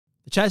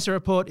The Chaser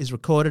Report is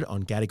recorded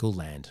on Gadigal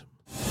land.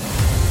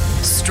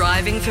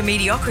 Striving for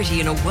mediocrity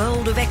in a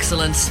world of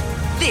excellence.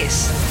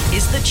 This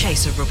is The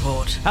Chaser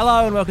Report.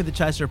 Hello and welcome to The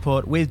Chaser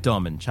Report with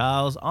Dom and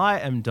Charles. I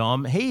am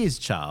Dom. He is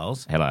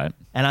Charles. Hello.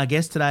 And our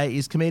guest today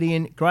is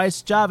comedian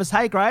Grace Jarvis.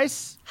 Hey,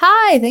 Grace.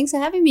 Hi, thanks for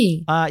having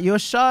me. Your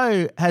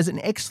show has an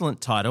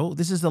excellent title.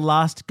 This is the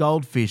last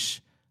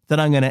Goldfish that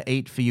I'm going to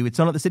eat for you.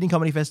 It's on at the Sydney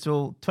Comedy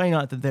Festival,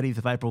 29th and 30th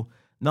of April,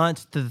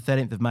 9th to the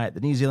 13th of May at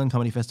the New Zealand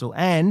Comedy Festival,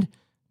 and,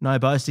 no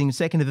boasting,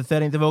 2nd to the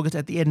 13th of August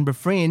at the Edinburgh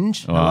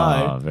Fringe.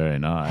 Hello. Oh, very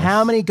nice.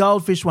 How many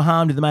goldfish were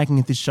harmed in the making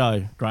of this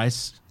show,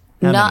 Grace?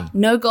 How many?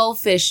 No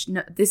goldfish.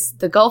 No,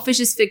 the goldfish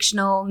is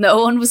fictional.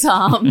 No one was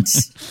harmed.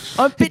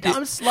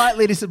 I'm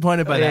slightly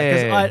disappointed by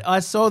that because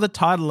I saw the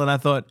title and I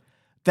thought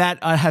that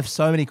I have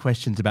so many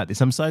questions about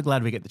this. I'm so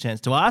glad we get the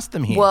chance to ask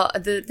them here. Well,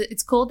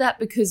 it's called that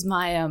because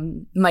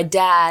my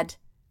dad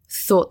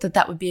thought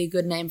that would be a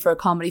good name for a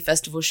comedy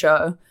festival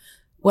show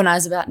when I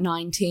was about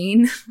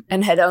 19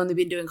 and had only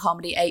been doing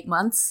comedy 8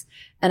 months,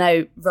 and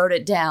I wrote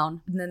it down,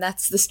 and then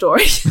that's the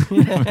story.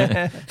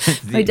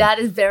 My dad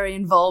is very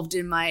involved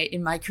in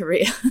my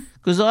career.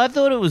 Because I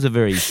thought it was a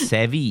very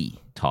savvy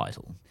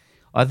title.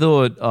 I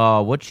thought,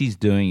 what she's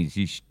doing is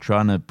she's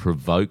trying to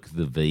provoke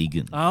the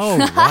vegan. Oh,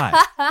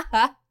 right.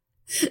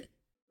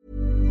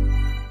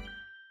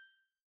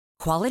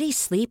 Quality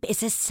sleep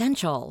is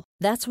essential.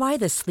 That's why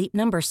the Sleep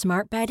Number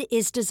Smart Bed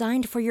is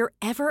designed for your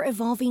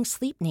ever-evolving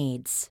sleep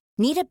needs.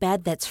 Need a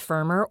bed that's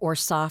firmer or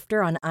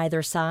softer on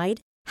either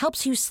side?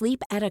 Helps you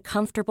sleep at a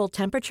comfortable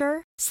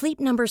temperature? Sleep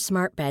Number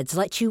Smart Beds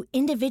let you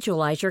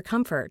individualize your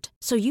comfort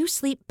so you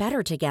sleep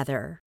better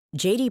together.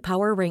 J.D.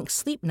 Power ranks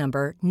Sleep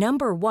Number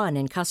number 1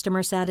 in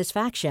customer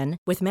satisfaction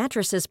with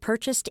mattresses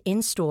purchased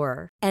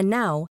in-store. And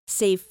now,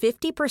 save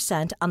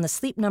 50% on the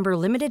Sleep Number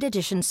Limited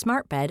Edition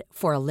Smart Bed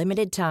for a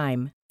limited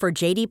time. For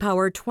J.D.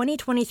 Power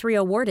 2023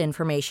 award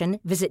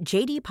information, visit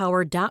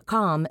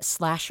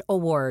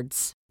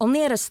jdpower.com/awards.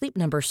 Only at a Sleep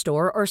Number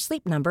store or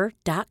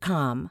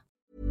sleepnumber.com.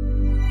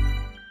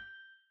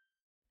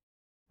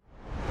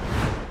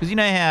 Because you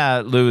know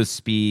how Lewis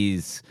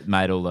Spears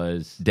made all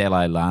those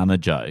Dalai Lama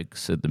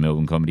jokes at the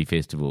Melbourne Comedy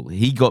Festival?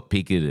 He got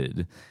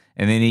picketed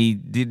and then he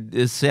did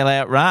a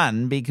sellout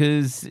run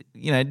because,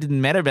 you know, it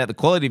didn't matter about the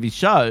quality of his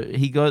show.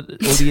 He got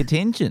all the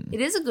attention. It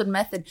is a good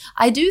method.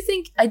 I do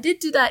think I did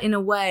do that in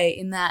a way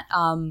in that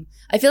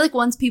I feel like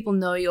once people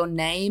know your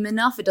name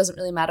enough, it doesn't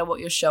really matter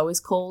what your show is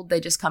called. They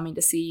just come in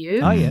to see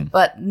you. Oh, yeah.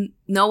 But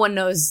no one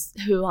knows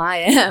who I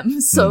am.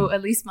 So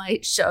at least my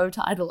show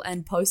title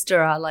and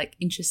poster are like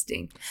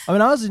interesting. I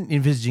mean, I was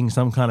envisaging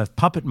some kind of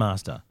puppet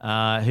master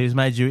who's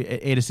made you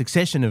eat a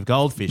succession of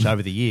goldfish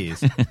over the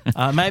years.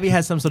 Maybe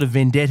has some sort of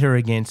vendetta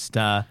against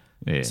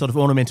sort of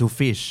ornamental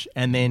fish,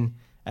 and then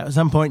at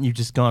some point you've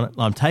just gone,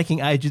 I'm taking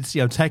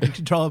agency, I'm taking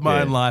control of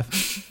my own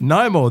life.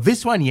 No more.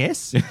 This one,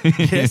 yes.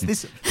 Yes,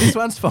 this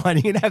one's fine.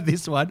 You can have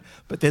this one,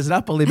 but there's an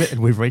upper limit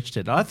and we've reached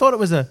it. I thought it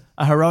was a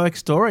heroic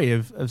story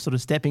of sort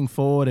of stepping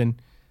forward and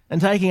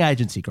taking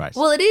agency, Grace.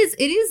 Well, it is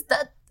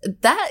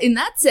that in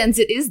that sense,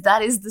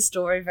 that is the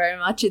story very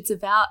much. It's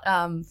about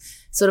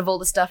sort of all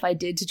the stuff I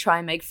did to try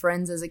and make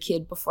friends as a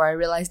kid before I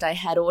realized I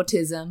had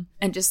autism,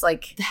 and just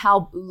like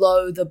how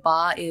low the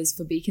bar is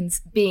for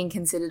being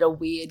considered a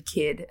weird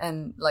kid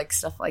and like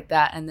stuff like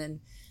that. And then,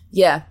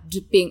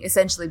 just being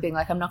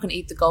like, I'm not going to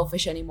eat the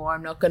goldfish anymore.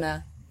 I'm not going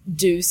to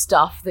do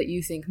stuff that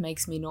you think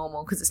makes me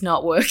normal because it's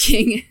not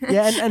working.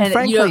 Yeah, and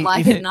frankly, you don't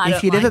like it and I if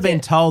don't you'd like ever been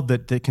it. told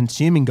that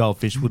consuming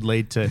goldfish would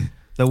lead to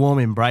the warm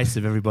embrace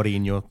of everybody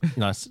in your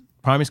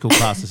primary school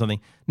class or something,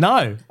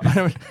 no, I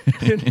don't,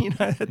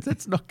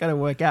 that's not going to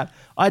work out.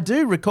 I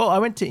do recall I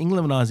went to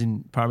England when I was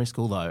in primary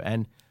school though,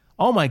 and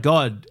oh my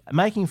God,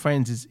 making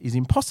friends is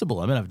impossible.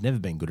 I mean, I've never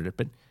been good at it,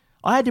 but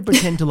I had to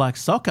pretend to like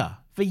soccer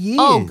for years.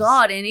 Oh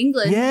God, in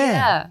England,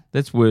 yeah.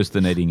 That's worse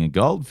than eating a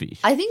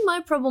goldfish. I think my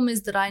problem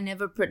is that I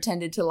never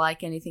pretended to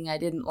like anything I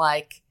didn't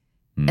like.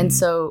 And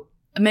so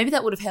maybe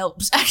that would have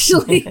helped,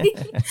 actually.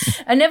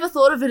 I never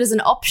thought of it as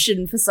an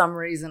option for some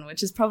reason,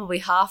 which is probably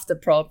half the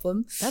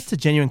problem. That's a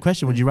genuine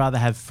question. Would you rather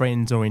have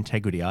friends or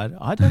integrity? I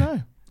don't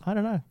know. I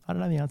don't know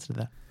the answer to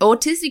that.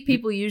 Autistic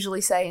people usually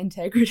say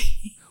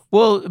integrity.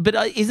 Well, but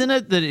isn't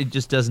it that it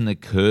just doesn't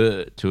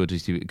occur to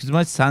autistic? Because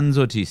my son's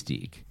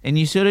autistic, and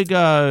you sort of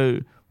go,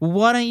 well,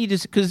 why don't you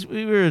just – because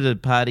we were at a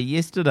party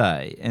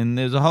yesterday and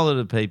there was a whole lot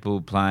of people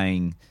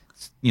playing,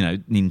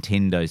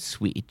 Nintendo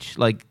Switch,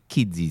 like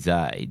kids his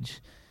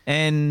age.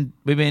 And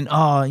we went,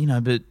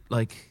 but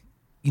like,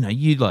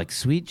 you like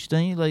Switch,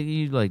 don't you? Like,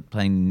 you like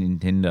playing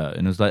Nintendo.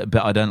 And it was like,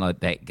 but I don't like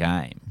that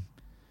game.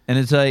 And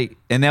it's like,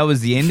 and that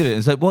was the end of it.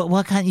 It's like,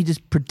 why can't you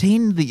just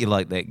pretend that you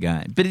like that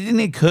game? But it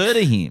didn't occur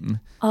to him.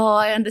 Oh,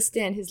 I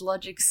understand his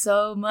logic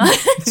so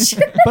much.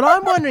 But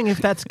I'm wondering if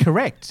that's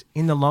correct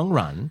in the long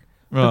run.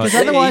 Right. Because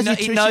otherwise you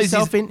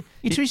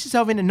twist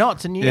yourself into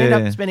knots and you end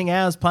up spending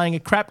hours playing a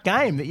crap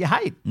game that you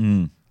hate.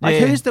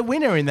 Who's the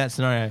winner in that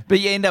scenario? But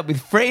you end up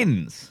with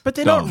friends. But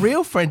they're not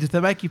real friends if they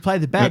make you play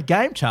the bad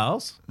game,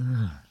 Charles.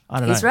 I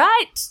don't know. He's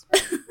right.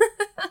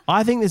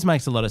 I think this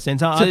makes a lot of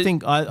sense. I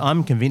think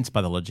I'm convinced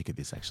by the logic of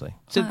this, actually.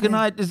 So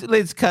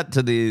let's cut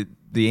to the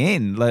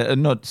end. Like,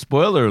 not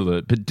spoiler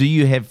alert, but do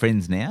you have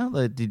friends now?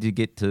 Like, did you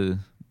get to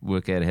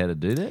work out how to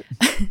do that?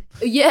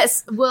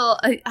 Yes. Well,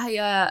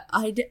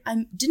 I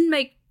didn't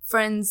make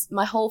friends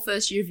my whole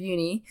first year of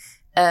uni,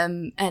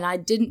 and I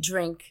didn't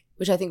drink,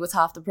 which I think was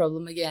half the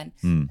problem again,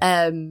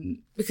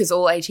 because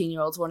all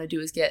 18-year-olds want to do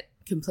is get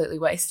completely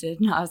wasted.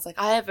 And I was like,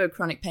 I have a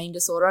chronic pain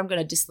disorder. I'm going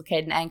to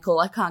dislocate an ankle.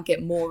 I can't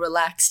get more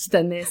relaxed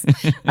than this.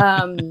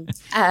 And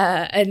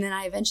then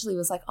I eventually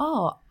was like,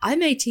 oh,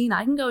 I'm 18.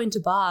 I can go into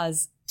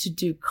bars to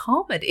do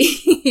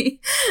comedy.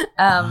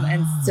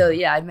 And so,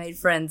 yeah, I made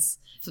friends.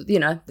 You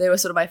know, they were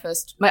sort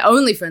of my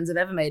only friends I've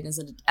ever made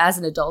as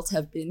an adult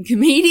have been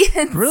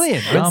comedians.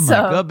 Brilliant. Oh, my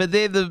God. But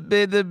they're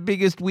the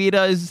biggest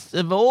weirdos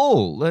of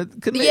all.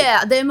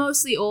 Yeah, they're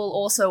mostly all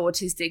also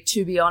autistic,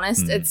 to be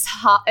honest. It's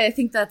hard. I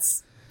think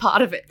that's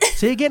part of it.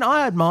 See, again,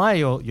 I admire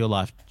your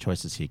life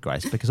choices here,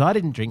 Grace, because I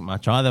didn't drink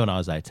much either when I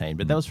was 18,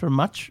 but that was for a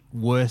much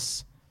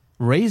worse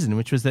reason,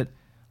 which was that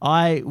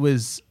I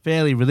was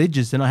fairly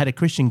religious and I had a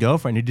Christian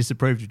girlfriend who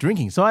disapproved of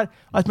drinking. So I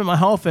spent my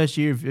whole first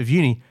year of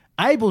uni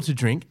able to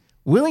drink,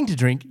 willing to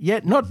drink,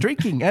 yet not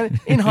drinking. And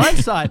in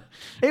hindsight,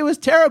 it was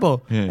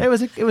terrible. Yeah.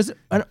 It was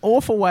an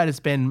awful way to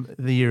spend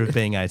the year of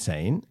being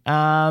 18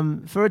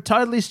 for a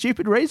totally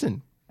stupid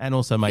reason. And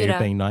also my year of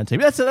being 19.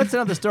 But that's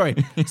another story.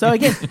 So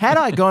again, had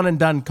I gone and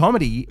done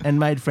comedy and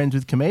made friends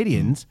with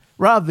comedians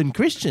rather than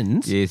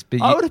Christians,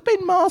 I would have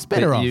been miles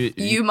better off.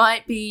 You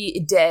might be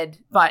dead,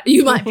 but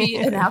you might be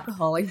an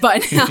alcoholic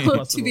by now,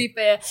 to be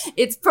fair.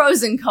 It's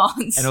pros and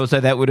cons. And also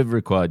that would have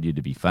required you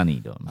to be funny,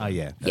 Dom. Oh,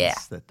 yeah.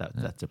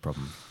 That's a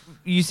problem.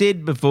 You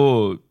said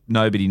before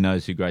nobody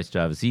knows who Grace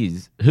Jarvis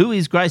is. Who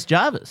is Grace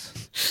Jarvis?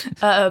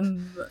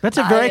 That's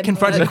a very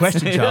confronting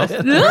question, Charles.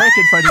 A very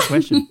confronting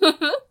question.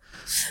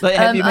 Like,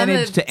 have you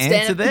managed to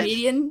answer that?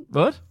 Comedian.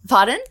 What?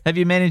 Pardon? Have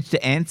you managed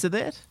to answer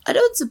that? I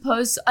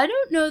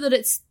don't know that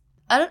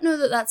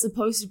that's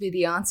supposed to be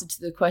the answer to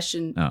the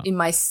question in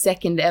my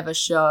second ever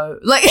show.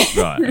 Like,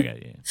 right,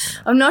 okay, yeah.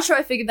 I'm not sure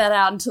I figured that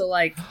out until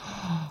like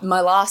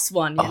my last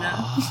one, you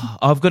know.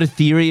 I've got a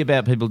theory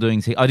about people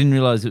doing. I didn't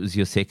realize it was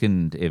your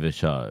second ever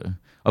show.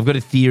 I've got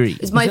a theory.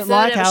 It's my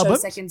third ever show,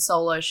 second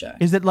solo show.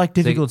 Is it like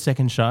difficult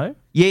second show?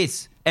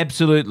 Yes,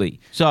 absolutely.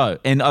 So,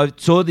 and I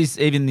saw this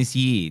even this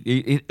year.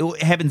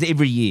 It happens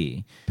every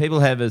year.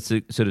 People have a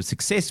sort of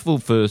successful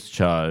first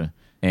show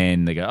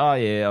and they go, oh,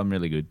 yeah, I'm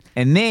really good.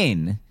 And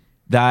then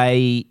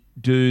they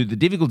do the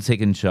difficult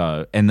second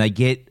show and they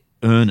get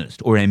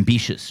earnest or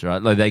ambitious,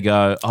 right? Like they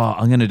go, oh,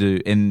 I'm going to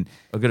do, and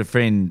I've got a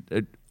friend,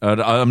 I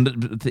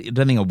don't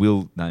think I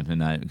will name her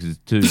name because it's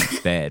too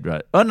bad,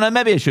 right? Oh, no,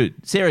 maybe I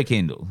should. Sarah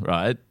Kendall,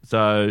 right?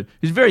 So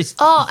who's very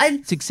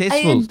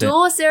successful. I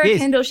adore Sarah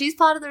Kendall. She's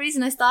part of the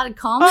reason I started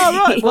comedy.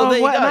 Oh, right. Well, there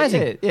you go.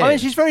 Amazing. Yeah. I mean,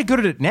 she's very good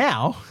at it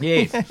now.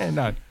 Yes.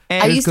 No.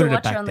 I used to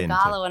watch her on the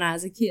gala when I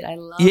was a kid. I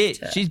loved her.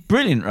 Yeah, she's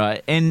brilliant,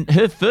 right? And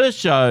her first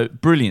show,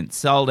 brilliant.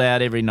 Sold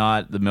out every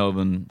night at the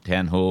Melbourne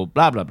Town Hall,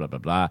 blah, blah, blah, blah,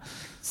 blah.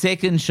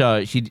 Second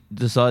show, she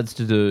decides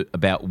to do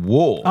about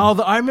war. Oh,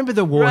 I remember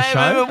the war show.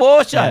 I remember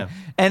war show. Yeah.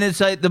 And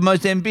it's like the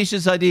most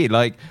ambitious idea.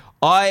 Like,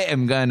 I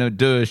am going to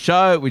do a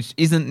show which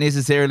isn't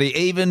necessarily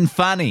even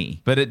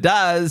funny, but it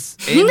does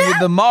end with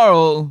the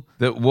moral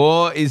that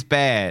war is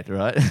bad,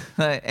 right?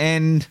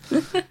 and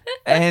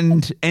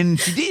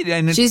she did.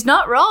 And she's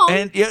not wrong.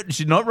 And yeah,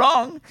 she's not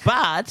wrong.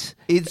 But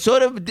it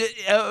sort of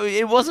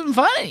it wasn't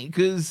funny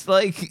because,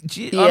 like,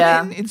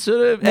 I mean, it's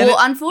sort of. Well,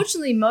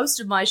 unfortunately, most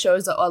of my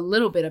shows are a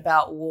little bit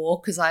about war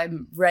because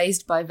I'm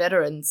raised by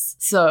veterans.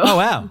 So. Oh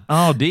wow!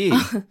 Oh dear!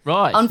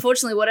 Right.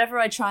 Unfortunately, whatever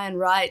I try and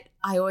write,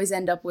 I always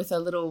end up with a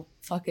little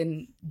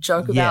fucking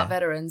joke about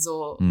veterans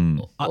or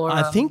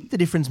I think the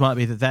difference might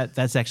be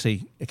that's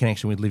actually a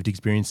connection with lived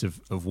experience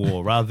of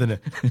war rather than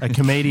a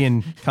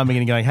comedian coming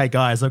in and going, hey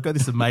guys, I've got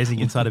this amazing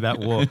insight about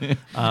war.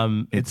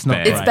 It's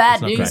not bad. Great. It's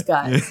bad news,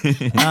 guys.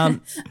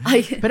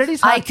 But it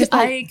is hard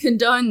I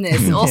condone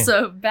this.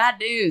 Also, bad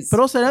news. But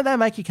also, don't they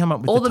make you come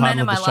up with all the the title men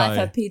in my of the show? life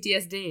have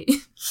PTSD.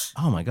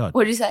 Oh my God.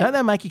 What did you say? Don't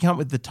they make you come up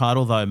with the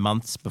title though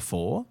months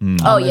before?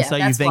 Oh yeah, so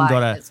that's you've then why.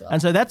 got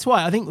and so that's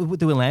why I think with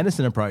the Will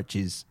Anderson approach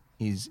is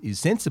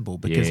sensible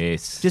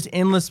because just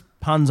endless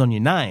puns on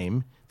your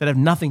name that have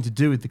nothing to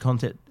do with the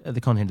content of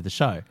the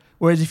show.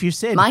 Whereas if you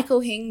said Michael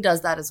Hing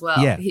does that as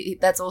well. Yeah.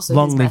 That's also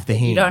long his live method. the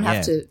Hing. You don't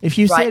have to. If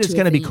you said it's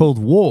going to be theme. called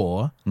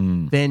War,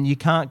 then you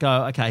can't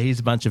go, okay, here's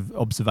a bunch of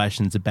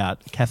observations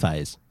about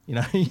cafes. You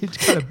know, you just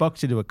kind of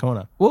box into a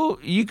corner. Well,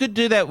 you could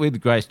do that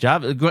with Grace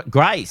Jarvis.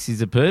 Grace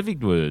is a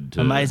perfect word.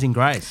 Amazing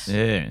Grace.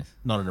 Yeah.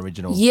 Not an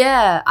original.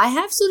 Yeah, I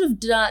have sort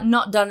of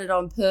not done it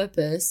on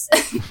purpose.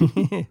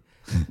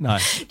 No.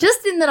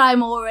 Just in that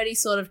I'm already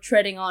sort of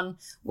treading on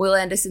Will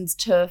Anderson's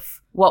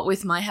turf, what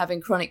with my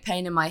having chronic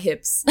pain in my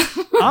hips.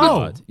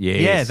 Oh,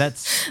 yes. Yeah,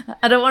 that's...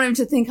 I don't want him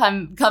to think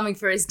I'm coming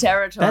for his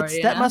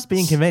territory. That must be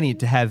inconvenient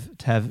to have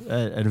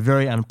a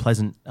very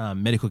unpleasant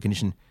medical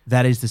condition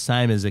that is the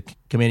same as a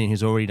comedian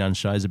who's already done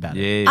shows about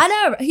it. Yes. I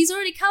know. He's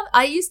already come.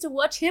 I used to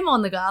watch him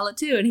on the gala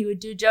too, and he would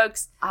do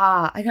jokes.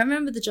 I can't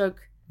remember the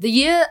joke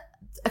I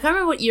can't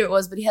remember what year it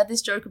was, but he had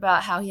this joke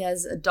about how he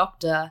has a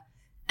doctor,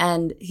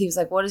 and he was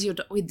like,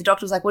 the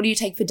doctor was like, what do you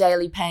take for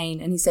daily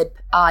pain? And he said,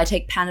 I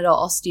take Panadol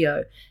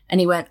Osteo. And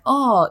he went,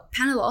 oh,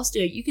 Panadol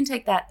Osteo, you can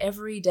take that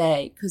every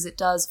day because it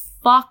does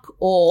fuck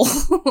all.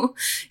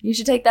 You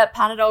should take that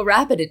Panadol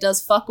Rapid. It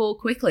does fuck all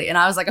quickly. And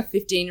I was like a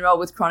 15-year-old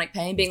with chronic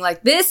pain being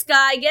like, this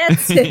guy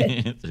gets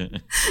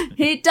it.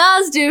 He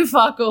does do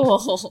fuck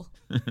all.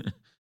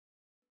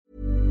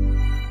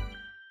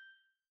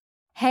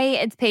 Hey,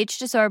 it's Paige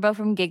DeSorbo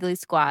from Giggly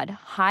Squad.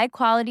 High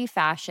quality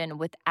fashion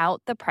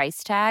without the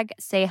price tag.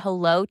 Say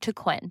hello to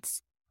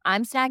Quince.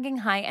 I'm snagging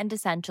high-end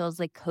essentials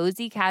like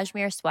cozy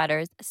cashmere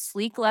sweaters,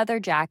 sleek leather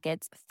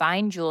jackets,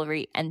 fine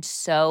jewelry, and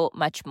so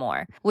much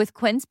more. With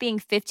Quince being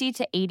 50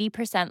 to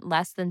 80%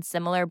 less than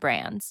similar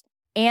brands.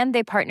 And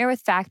they partner with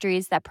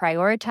factories that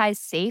prioritize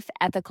safe,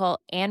 ethical,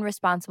 and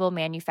responsible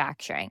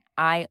manufacturing.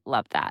 I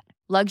love that.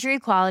 Luxury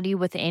quality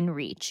within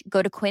reach.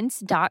 Go to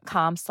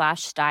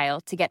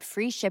quince.com/style to get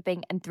free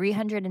shipping and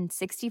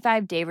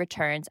 365-day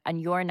returns on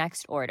your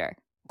next order.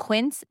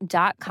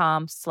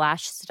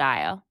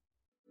 Quince.com/style.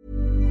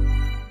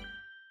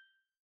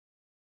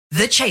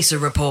 The Chaser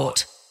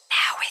Report.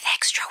 Now with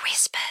extra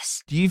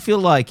whispers. Do you feel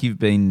like you've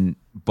been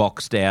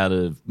boxed out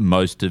of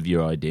most of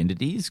your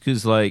identities?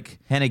 Because, like,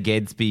 Hannah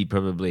Gadsby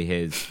probably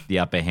has the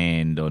upper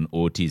hand on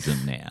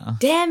autism now.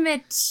 Damn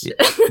it.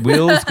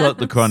 Will's got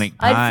the chronic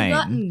pain. I'd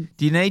forgotten.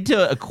 Do you need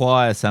to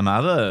acquire some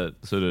other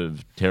sort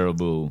of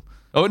terrible...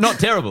 Oh, not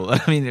terrible. I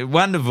mean,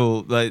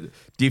 wonderful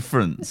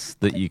difference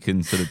that you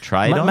can sort of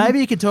trade on. Maybe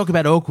you could talk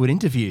about awkward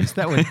interviews.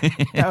 That would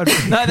No,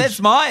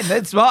 that's mine.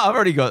 That's mine. I've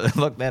already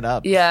locked that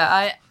up.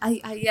 Yeah,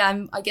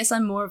 I guess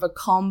I'm more of a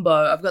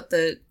combo. I've got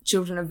the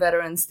children of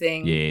veterans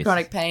thing, Yes.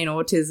 chronic pain,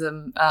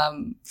 autism,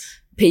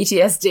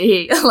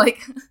 PTSD. Like,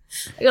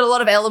 I got a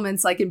lot of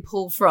elements I can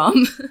pull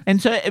from.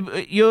 And so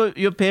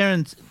your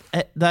parents,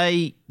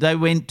 they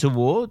went to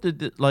war?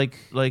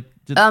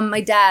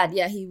 My dad,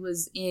 yeah, he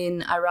was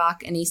in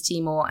Iraq and East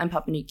Timor and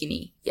Papua New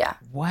Guinea. Yeah.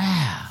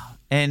 Wow.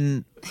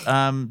 And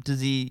does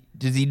he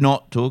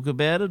not talk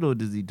about it, or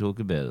does he talk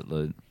about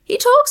it? He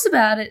talks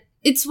about it.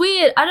 It's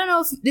weird. I don't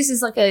know if this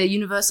is like a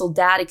universal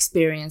dad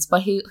experience,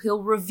 but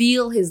he'll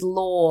reveal his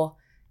lore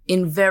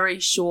in very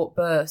short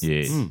bursts.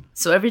 Yes.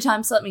 So every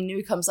time something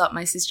new comes up,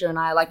 my sister and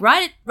I are like,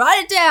 write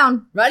it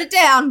down.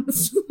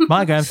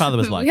 My grandfather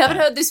was like we haven't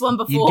that. heard this one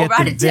before. You'd get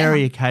Write the it down.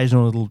 very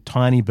occasional little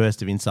tiny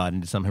burst of insight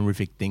into some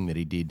horrific thing that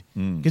he did.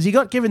 Because he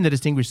got given the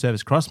Distinguished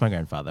Service Cross, my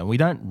grandfather, and we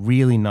don't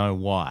really know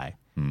why.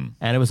 And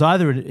it was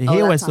either, he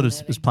always sort of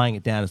was playing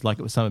it down as like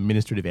it was some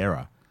administrative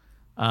error.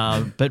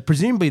 But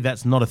presumably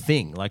that's not a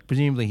thing. Like,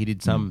 presumably he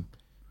did some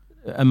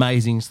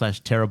amazing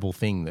 / terrible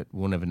thing that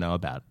we'll never know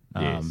about.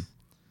 Yes.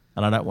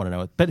 And I don't want to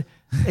know it. But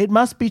it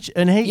must be,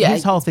 and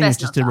his whole thing is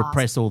best just not to to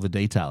repress all the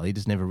detail. He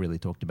just never really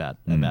talked about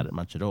it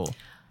much at all.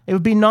 It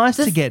would be nice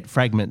to get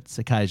fragments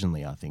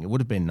occasionally, I think. It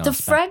would have been nice. The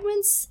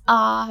fragments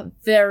are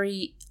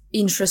very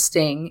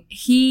interesting.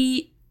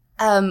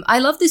 I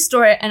love this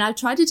story, and I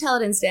tried to tell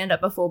it in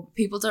stand-up before.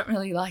 People don't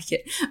really like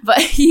it.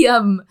 But he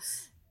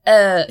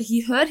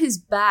hurt his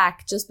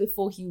back just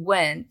before he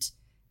went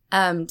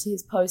to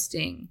his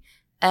posting.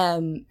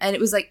 And it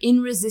was like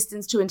in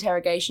resistance to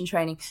interrogation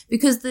training,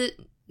 because the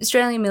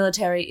Australian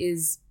military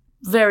is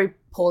very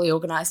poorly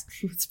organised.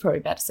 It's probably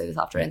bad to say this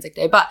after Anzac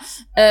Day, but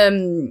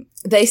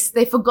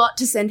they forgot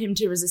to send him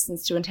to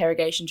resistance to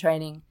interrogation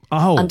training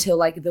until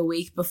like the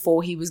week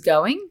before he was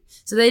going.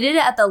 So they did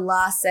it at the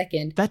last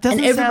second. That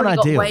doesn't sound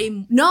ideal.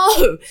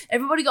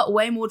 Everybody got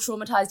way more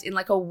traumatised in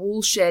like a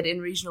wool shed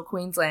in regional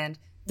Queensland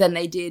than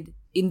they did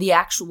in the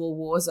actual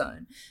war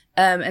zone.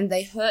 And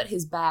they hurt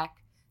his back,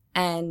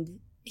 and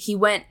he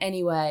went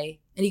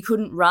anyway, and he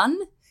couldn't run.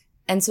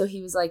 And so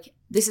he was like,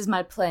 this is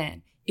my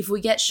plan. If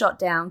we get shot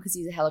down, because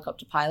he's a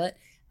helicopter pilot,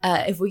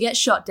 if we get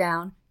shot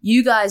down,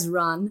 you guys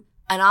run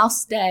and I'll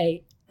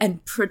stay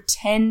and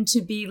pretend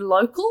to be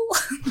local.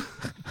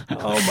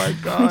 Oh my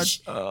God.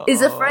 Which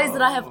is a phrase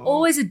that I have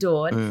always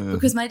adored,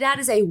 because my dad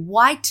is a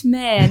white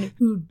man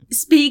who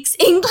speaks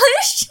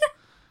English.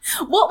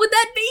 What would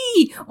that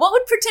be? What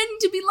would pretending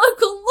to be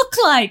local look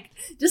like?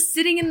 Just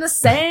sitting in the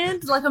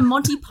sand like a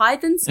Monty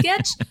Python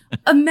sketch?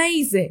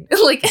 Amazing.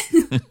 Like,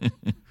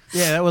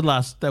 yeah, that wouldn't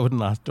last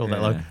all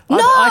that long.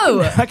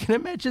 No! I can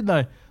imagine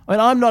though. I mean,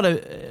 I'm not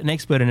an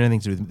expert in anything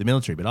to do with the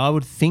military, but I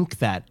would think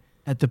that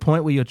at the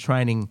point where your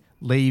training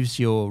leaves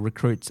your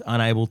recruits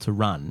unable to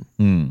run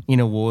in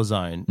a war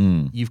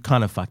zone, you've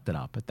kind of fucked it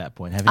up at that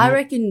point, haven't you? I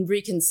reckon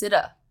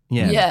reconsider.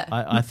 Yeah.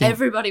 I think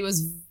everybody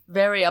was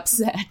very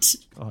upset.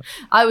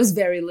 I was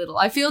very little.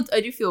 I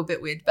do feel a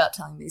bit weird about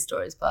telling these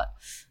stories, but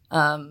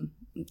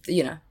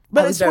you know.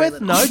 But it's worth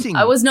noting.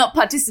 I was not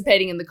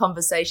participating in the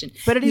conversation.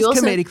 But it is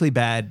comedically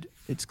bad.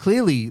 It's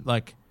clearly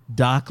like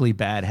darkly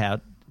bad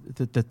how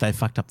that they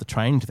fucked up the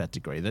training to that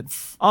degree. That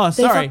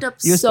fucked up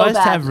you were so supposed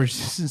to have badly.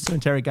 resistance to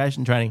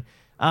interrogation training.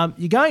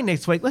 You're going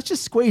next week. Let's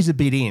just squeeze a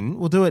bit in.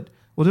 We'll do it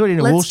in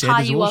a wool shed. Let's tie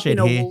There's a you wool up shed in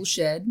a here, wool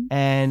shed.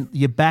 and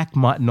your back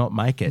might not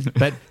make it.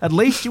 But at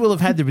least you will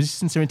have had the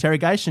resistance to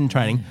interrogation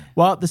training,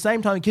 while at the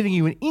same time giving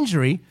you an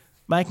injury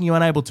making you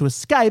unable to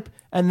escape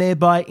and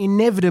thereby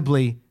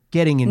inevitably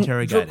getting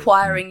interrogated.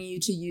 Requiring you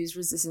to use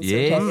resistance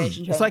to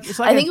interrogation training. It's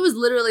like I think it was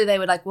literally they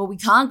were like, well, we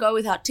can't go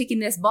without ticking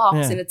this box.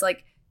 Yeah. And it's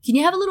like, can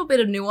you have a little bit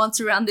of nuance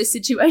around this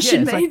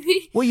situation, it's like,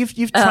 maybe? well, you've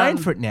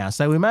trained for it now,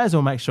 so we may as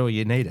well make sure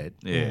you need it.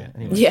 Yeah.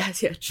 Anyway. Yeah,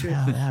 true.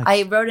 Ouch.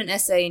 I wrote an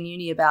essay in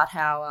uni about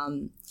how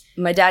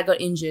my dad got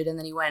injured and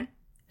then he went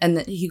and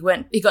then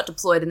he got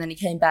deployed and then he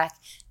came back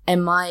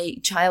and my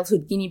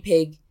childhood guinea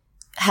pig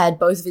had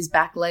both of his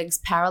back legs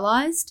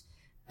paralyzed.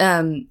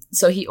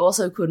 So he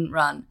also couldn't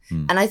run.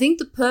 And I think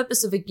the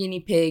purpose of a guinea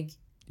pig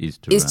is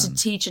to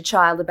teach a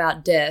child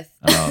about death.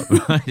 Oh,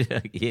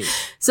 right. Yeah.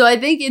 So I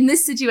think in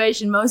this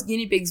situation, most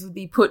guinea pigs would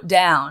be put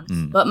down.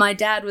 But my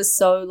dad was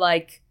so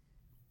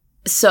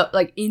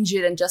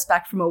injured and just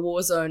back from a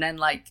war zone and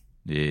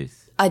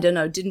Yes. I don't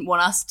know, didn't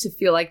want us to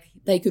feel like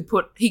we could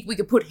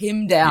put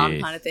him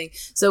down kind of thing.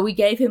 So we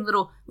gave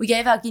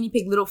our guinea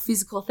pig little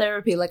physical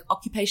therapy, like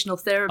occupational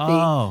therapy,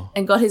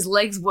 and got his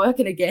legs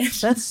working again.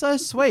 That's so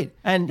sweet.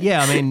 And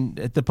yeah, I mean,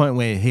 at the point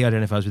where he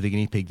identifies with the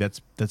guinea pig, that's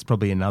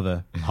probably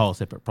another whole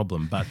separate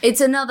problem. But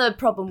it's another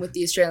problem with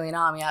the Australian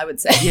Army, I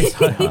would say.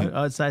 yes,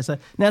 I would say so.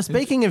 Now,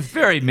 speaking of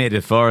Very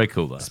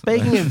metaphorical, though.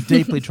 speaking of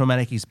deeply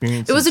traumatic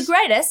experiences, It was a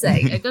great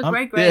essay. I got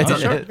great grades.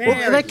 Yeah.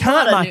 well, they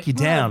can't mark you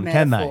down,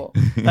 can they?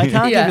 They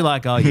can't give you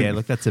like, oh yeah,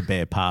 look, that's a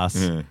bare pass.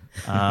 It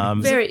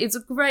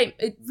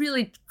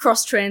really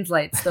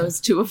cross-translates those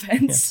two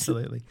events.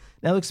 Absolutely.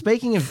 Now, look,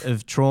 speaking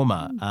of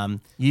trauma,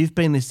 you've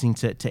been listening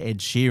to Ed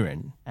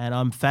Sheeran, and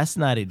I'm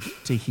fascinated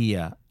to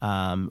hear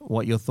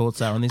what your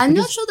thoughts are on this. I'm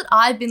not sure that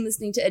I've been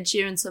listening to Ed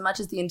Sheeran so much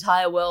as the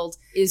entire world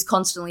is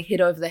constantly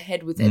hit over the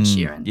head with Ed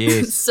Sheeran.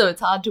 Yes. So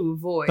it's hard to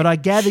avoid. But I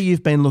gather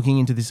you've been looking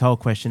into this whole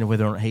question of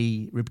whether or not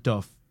he ripped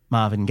off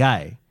Marvin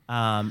Gaye,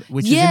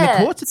 which is in the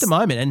courts at the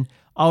moment. And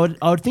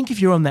I would think if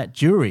you're on that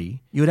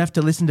jury, you would have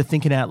to listen to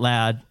Thinking Out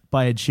Loud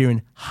by Ed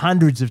Sheeran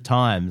hundreds of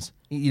times.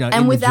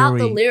 And without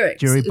the lyrics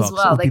jury as box.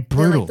 well. It would be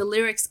brutal. The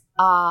lyrics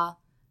are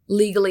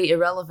legally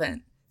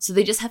irrelevant. So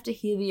they just have to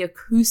hear the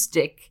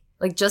acoustic,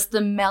 like just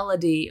the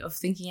melody of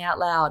Thinking Out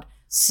Loud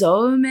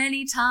so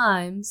many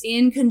times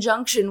in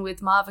conjunction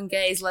with Marvin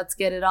Gaye's Let's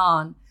Get It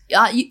On.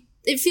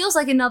 It feels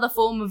like another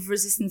form of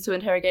resistance to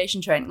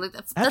interrogation training. Like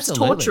that's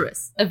Absolutely.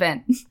 torturous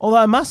event. Although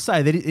I must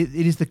say that it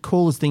is the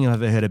coolest thing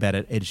I've ever heard about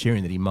Ed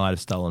Sheeran, that he might have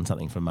stolen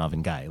something from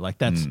Marvin Gaye. Like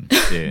that's,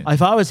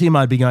 if I was him,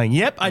 I'd be going,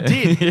 "Yep, I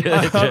did.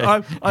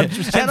 I'm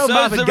just And so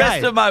Marvin the Gaye.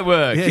 rest of my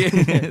work.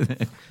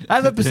 I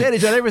have a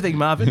percentage on everything,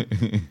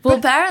 Marvin." Well,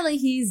 apparently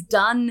he's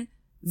done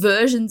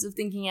versions of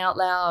Thinking Out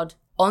Loud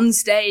on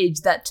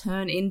stage that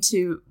turn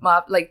into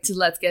to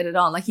Let's Get It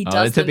On. Like he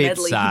does the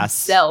medley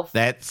himself.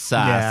 That's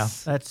sus. Yeah,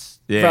 that's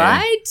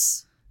Right?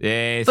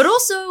 Yes. But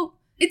also,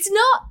 it's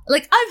not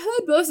like I've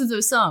heard both of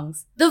those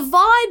songs. The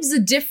vibes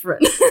are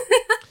different.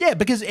 yeah,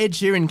 because Ed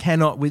Sheeran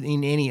cannot,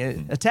 within any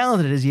as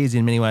talented as he is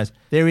in many ways,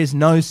 there is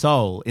no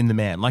soul in the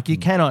man. Like you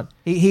cannot.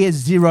 He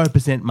has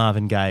 0%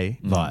 Marvin Gaye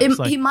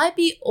vibes. He might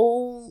be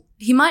all.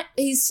 He might.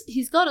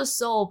 He's got a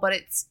soul, but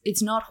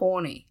it's not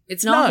horny.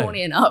 It's not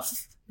horny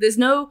enough. There's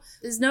no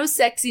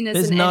sexiness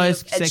There's in no any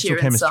of Ed sexual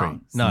Sheeran's chemistry.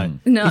 songs. No.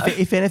 No.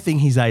 If anything,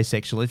 he's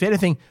asexual. If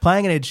anything,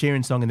 playing an Ed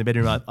Sheeran song in the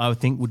bedroom, I would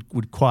think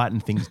would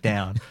quieten things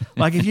down.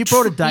 Like if you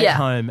brought a date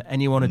home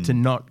and you wanted to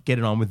not get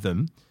it on with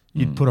them,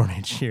 you'd put on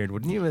Ed Sheeran,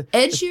 wouldn't you?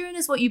 Ed Sheeran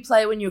is what you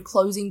play when you're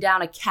closing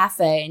down a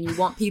cafe and you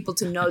want people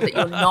to know that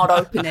you're not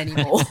open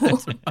anymore.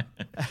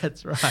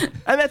 That's right.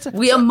 And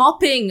we are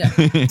mopping.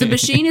 The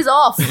machine is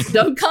off.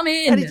 Don't come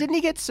in. And didn't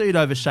he get sued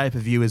over Shape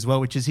of You as well,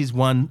 which is his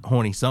one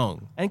horny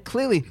song? And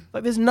clearly,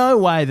 like, there's no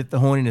way that the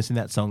horniness in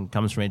that song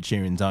comes from Ed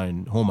Sheeran's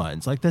own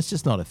hormones. Like, that's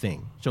just not a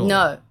thing. Surely.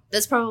 No.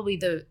 That's probably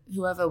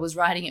whoever was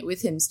writing it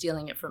with him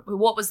stealing it from.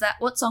 What was that?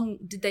 What song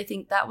did they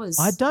think that was?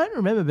 I don't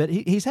remember, but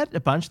he's had a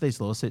bunch of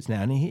these lawsuits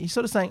now, and he's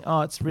sort of saying,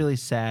 "Oh, it's really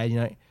sad. You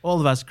know, all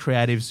of us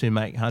creatives who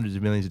make hundreds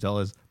of millions of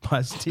dollars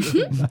by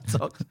stealing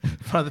songs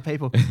from other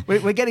people,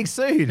 we're getting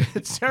sued.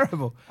 It's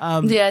terrible."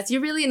 Yes,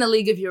 you're really in a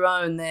league of your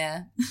own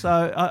there.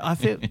 So I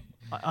feel.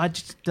 I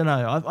just don't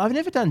know. I've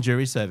never done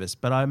jury service,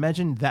 but I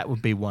imagine that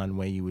would be one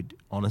where you would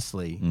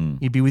honestly,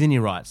 you'd be within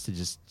your rights to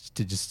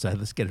just say,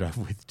 let's get it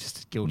over with.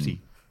 Just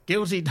guilty.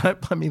 Guilty, don't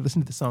let me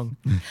listen to the song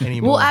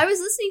anymore. Well, I was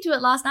listening to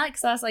it last night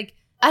because I was like,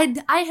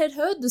 I had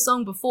heard the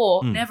song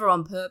before, never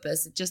on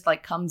purpose. It just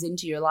like comes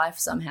into your life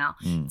somehow.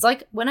 It's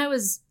like when I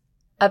was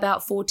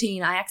about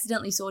 14, I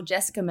accidentally saw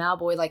Jessica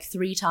Mauboy like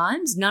 3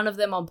 times, none of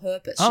them on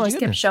purpose. She just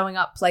kept showing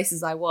up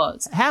places I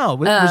was. How?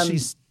 Was she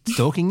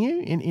stalking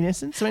you in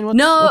essence? I mean, what's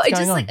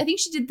going on? I think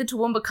she did the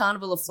Toowoomba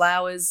Carnival of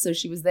Flowers, so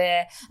she was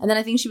there. And then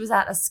I think she was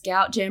at a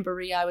scout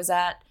jamboree I was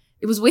at.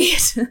 It was weird.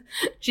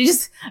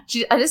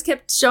 I just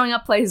kept showing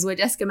up places where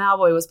Jessica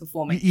Mauboy was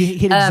performing. You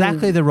hit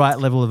exactly the right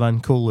level of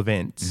uncool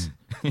events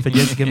for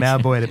Jessica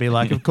Mauboy to be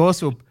like, of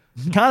course,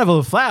 Carnival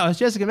of Flowers,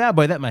 Jessica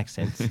Mauboy, that makes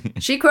sense.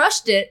 She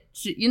crushed it.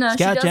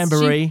 Scout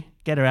jamboree,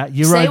 get her out.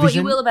 Eurovision. Say what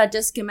you will about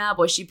Jessica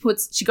Mauboy,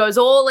 she goes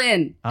all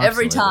in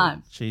every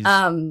time.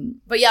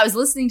 But yeah, I was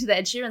listening to the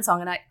Ed Sheeran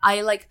song, and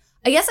I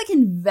guess I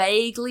can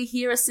vaguely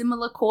hear a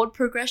similar chord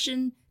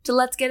progression to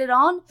Let's Get It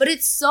On, but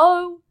it's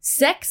so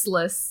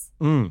sexless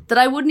that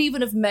I wouldn't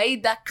even have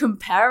made that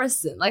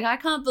comparison. Like, I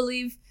can't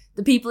believe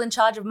the people in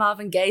charge of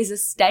Marvin Gaye's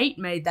estate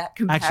made that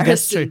comparison. Actually,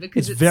 that's true.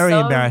 Because it's very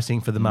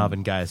embarrassing for the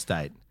Marvin Gaye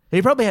estate.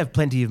 He probably have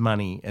plenty of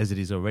money as it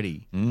is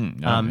already.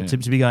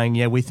 To be going,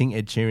 yeah, we think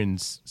Ed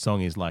Sheeran's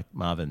song is like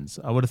Marvin's.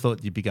 I would have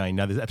thought you'd be going,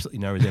 no, there's absolutely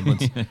no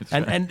resemblance.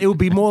 And it would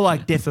be more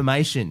like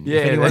defamation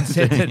if anyone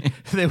said that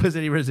there was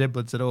any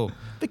resemblance at all.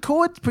 The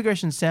chord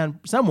progressions sound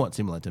somewhat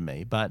similar to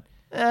me, but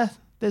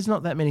there's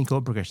not that many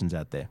chord progressions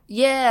out there.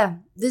 Yeah,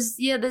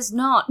 there's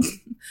not.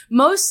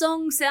 Most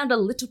songs sound a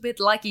little bit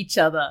like each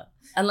other,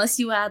 unless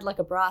you add like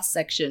a brass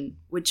section,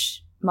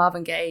 which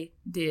Marvin Gaye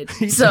did.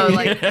 So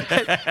like,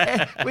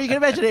 well, you can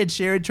imagine Ed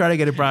Sheeran trying to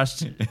get a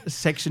brass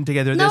section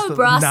together. No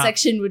brass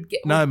section would be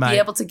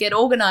able to get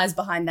organized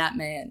behind that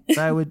man.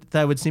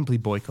 They would simply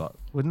boycott,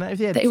 wouldn't they?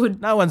 If they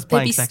would. No one's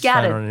playing saxophone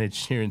scattered on an Ed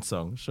Sheeran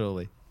song,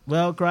 surely.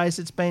 Well, Grace,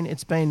 it's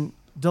been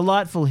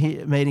delightful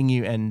meeting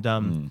you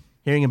and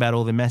hearing about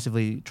all the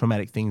massively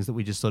traumatic things that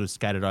we just sort of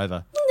scattered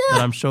over.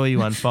 That I'm sure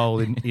you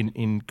unfold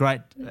in great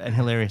and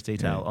hilarious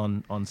detail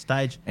on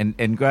stage.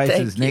 And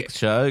Grace's next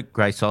show,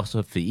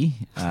 Graceosophy,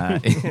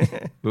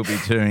 will be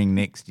touring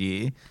next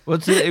year.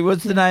 What's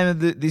the name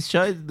of this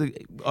show?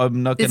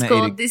 I'm not going to. It's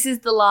called "This is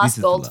the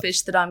last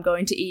goldfish that I'm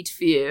going to eat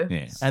for you."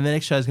 Yes. And the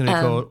next show is going to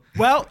be called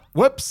 "Well,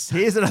 whoops,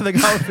 here's another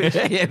goldfish."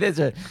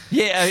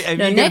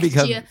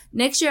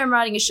 Next year I'm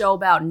writing a show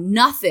about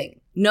nothing.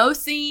 No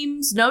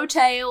themes, no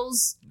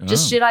tales,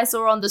 just shit I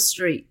saw on the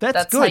street.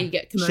 That's good. How you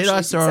get commercially Shit I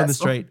saw successful. on the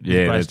street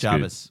with Grace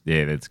Jarvis. Good.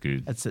 Yeah, that's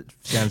good. It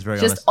sounds very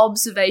just honest.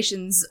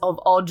 Observations of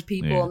odd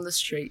people on the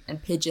street and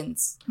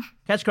pigeons.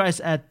 Catch Grace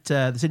at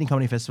the Sydney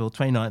Comedy Festival,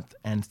 29th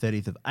and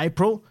 30th of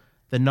April,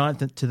 the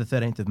 9th to the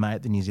 13th of May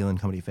at the New Zealand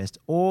Comedy Fest,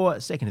 or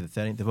 2nd to the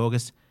 13th of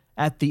August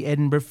at the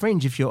Edinburgh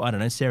Fringe if you're, I don't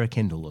know, Sarah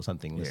Kendall or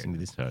something listening to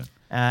this.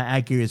 Our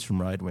gear is from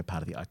Road and we're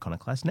part of the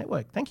Iconoclast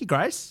Network. Thank you,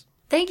 Grace.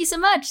 Thank you so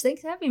much. Thanks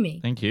for having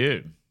me. Thank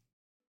you.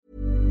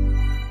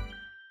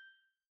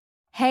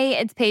 Hey,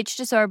 it's Paige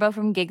DeSorbo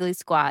from Giggly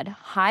Squad.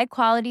 High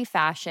quality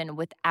fashion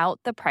without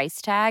the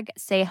price tag.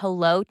 Say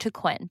hello to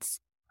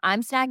Quince.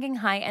 I'm snagging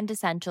high-end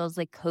essentials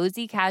like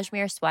cozy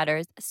cashmere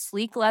sweaters,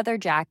 sleek leather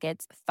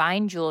jackets,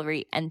 fine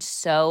jewelry, and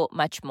so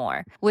much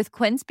more. With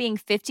Quince being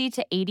 50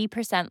 to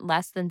 80%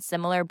 less than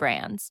similar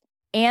brands.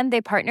 And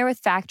they partner with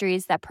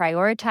factories that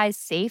prioritize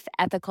safe,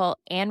 ethical,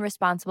 and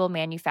responsible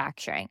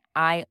manufacturing.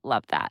 I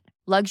love that.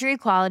 Luxury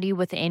quality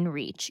within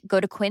reach. Go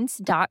to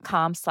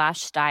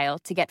quince.com/style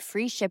to get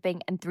free shipping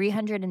and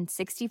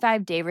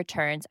 365-day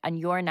returns on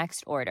your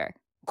next order.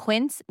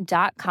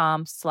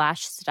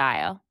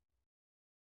 Quince.com/style.